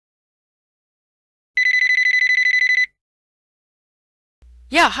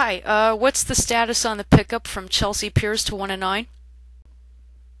Yeah, hi. What's the status on the pickup from Chelsea Piers to 109?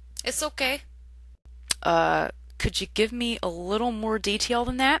 It's okay. Could you give me a little more detail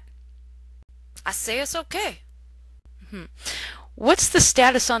than that? I say it's okay. What's the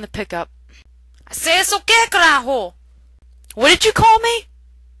status on the pickup? I say it's okay, carajo. What did you call me?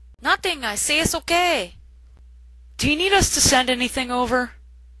 Nothing. I say it's okay. Do you need us to send anything over?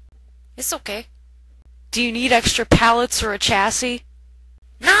 It's okay. Do you need extra pallets or a chassis?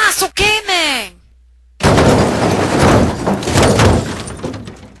 Nah, it's okay, man.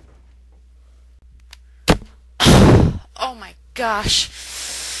 Oh my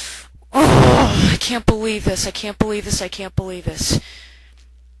gosh. Oh, I can't believe this. I can't believe this. I can't believe this.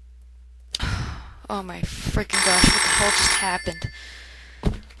 Oh my freaking gosh, what the hell just happened?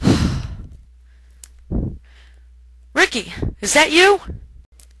 Ricky, is that you?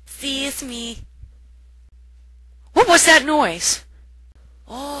 See, it's me. What was that noise?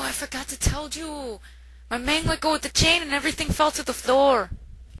 Oh, I forgot to tell you. My man let go with the chain and everything fell to the floor.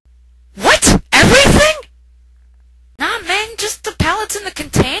 What? Everything? Nah, man, just the pallets in the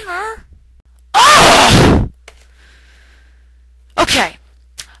container. Oh! Okay.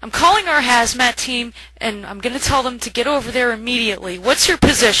 I'm calling our hazmat team, and I'm gonna tell them to get over there immediately. What's your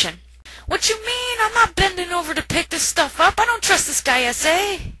position? What you mean? I'm not bending over to pick this stuff up. I don't trust this guy,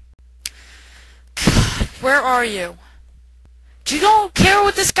 S.A. God, where are you? You don't care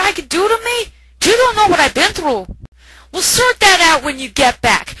what this guy could do to me? You don't know what I've been through. We'll sort that out when you get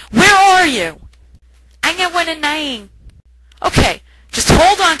back. Where are you? I'm at 109. Okay, just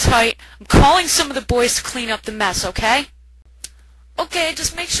hold on tight. I'm calling some of the boys to clean up the mess, okay? Okay,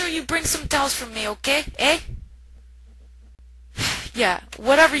 just make sure you bring some towels from me, okay? Eh? Yeah,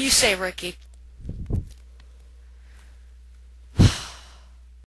 whatever you say, Ricky.